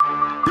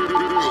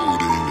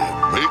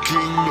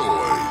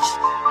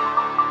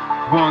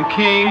one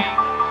king,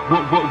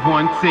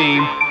 one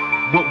team.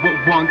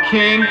 One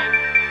king,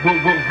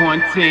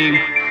 one team.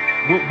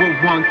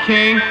 One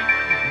king,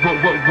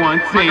 one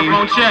team.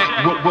 Microphone check.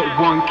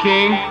 One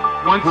king,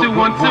 1 2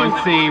 1 2. one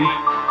team.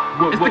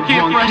 It's the kid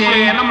Phresh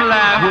Air and I'm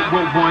live.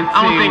 One team. I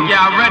don't think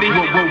y'all ready.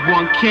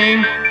 One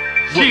king,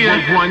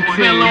 Cheers. one It's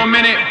been a team. little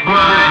minute, but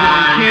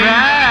One king,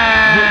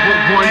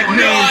 one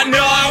team.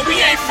 No, we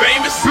ain't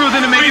famous.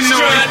 Cruising and making We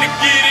noise. trying to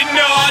get it.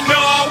 No,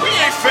 we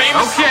ain't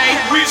famous. Okay.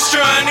 We just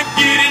trying to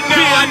get it. No,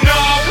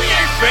 we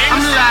ain't famous.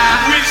 I'm live.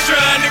 We just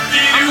trying to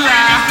get it. I'm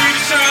live. We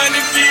just trying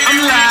to get it. I'm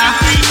live.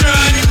 We just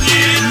trying to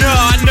get it.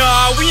 No,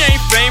 we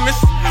ain't famous.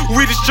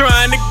 We just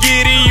trying to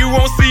get it. You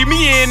won't see me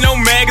in no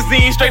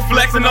magazine, straight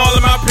flexing all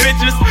of my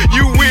pictures.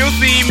 You will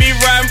see me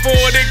riding for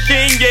the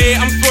king,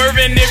 yeah. I'm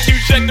swerving if you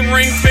check the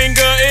ring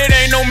finger. It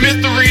ain't no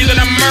mystery that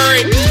I'm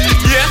married.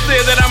 Yeah, I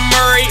said that I'm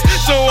married,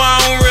 so I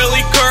don't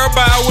really care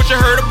about what you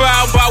heard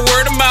about by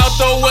word of mouth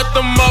or what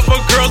the mother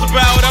girls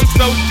about. I'm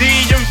so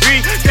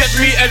DMV, catch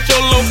me at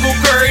your local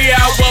curry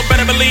out. Well,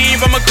 better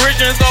believe I'm a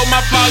Christian, so my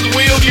father's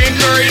will get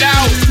carried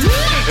out.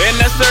 And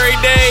that's every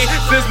day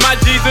since my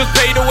Jesus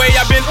paid away.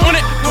 I've been on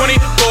it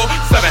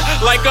 24/7,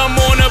 like I'm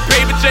on a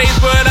paper chase,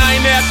 but I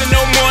ain't after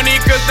no money,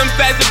 cause some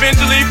stats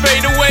eventually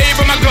fade away.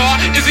 But my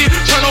God is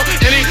eternal,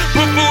 and he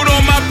put food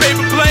on my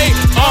paper plate.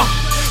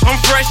 I'm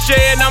Phresh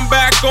Air and I'm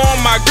back on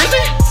my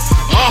grizzly.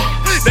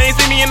 They ain't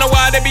seen me in a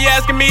while, they be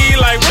asking me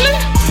like, really?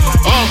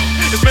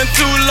 It's been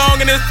too long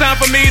and it's time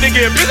for me to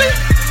get busy.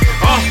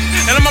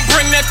 And I'ma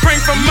bring that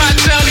crank from my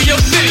town to your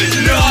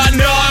city. No,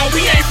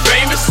 we ain't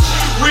famous.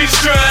 We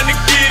just trying to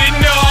get it.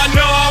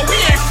 No, we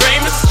ain't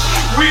famous.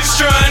 We just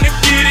trying to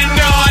get it.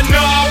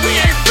 No, we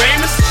ain't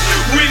famous.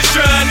 We just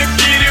trying to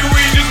get it.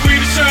 We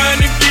just trying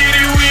to get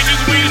it. We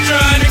just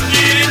trying to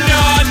get it.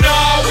 No,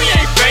 we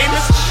ain't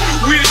famous.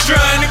 We just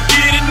trying to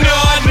get it.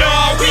 No,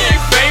 we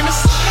ain't famous.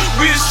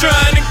 We just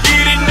trying to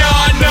get it.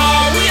 No,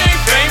 we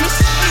ain't famous.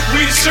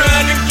 We just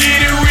trying to get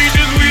it. We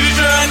just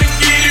trying to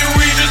get it.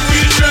 We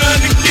just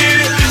trying to get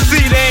it.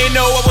 See, they ain't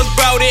know I was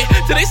about it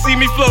till they see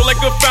me flow like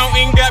a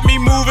fountain. Got me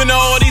moving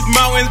all these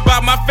mountains by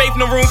my faith,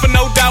 no room for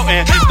no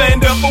doubting.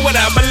 Stand up for what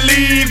I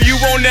believe. You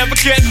won't never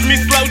catch me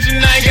slouching.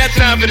 I ain't got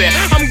time for that.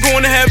 I'm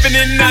going to heaven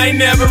and I ain't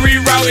never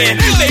rerouting.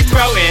 They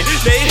pouting,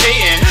 they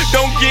hating.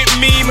 Don't get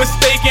me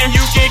mistaken.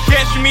 You can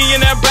catch me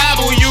in that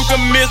Bible. You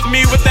can miss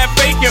me with that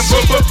bacon,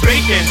 but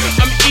bacon.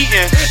 I'm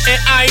eating and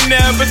I ain't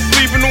never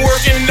sleeping,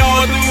 working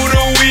all through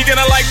the weekend.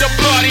 I like to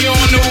party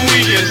on the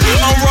weekends.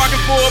 I'm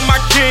rocking for my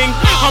king.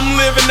 I'm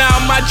living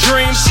out my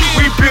dreams.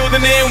 We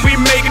building it and we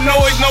making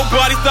noise.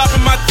 Nobody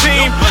stopping my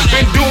team.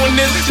 Been doing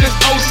this since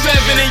 07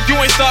 and you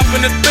ain't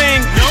stopping a thing.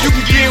 You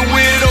can get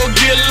with it or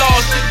get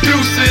lost.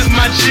 Deuces,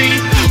 my G.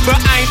 But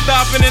I ain't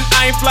stopping and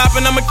I ain't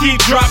flopping. I'ma keep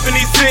dropping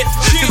these hits.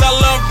 Cause I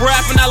love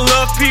rapping, I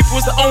love people.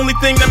 It's the only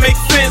thing that makes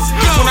sense.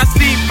 When I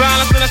see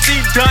violence and I see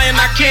dying,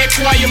 I can't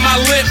quiet my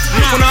lips.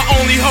 When I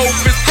only hope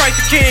is Christ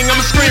the King,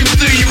 I'ma scream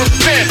until you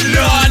repent.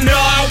 No,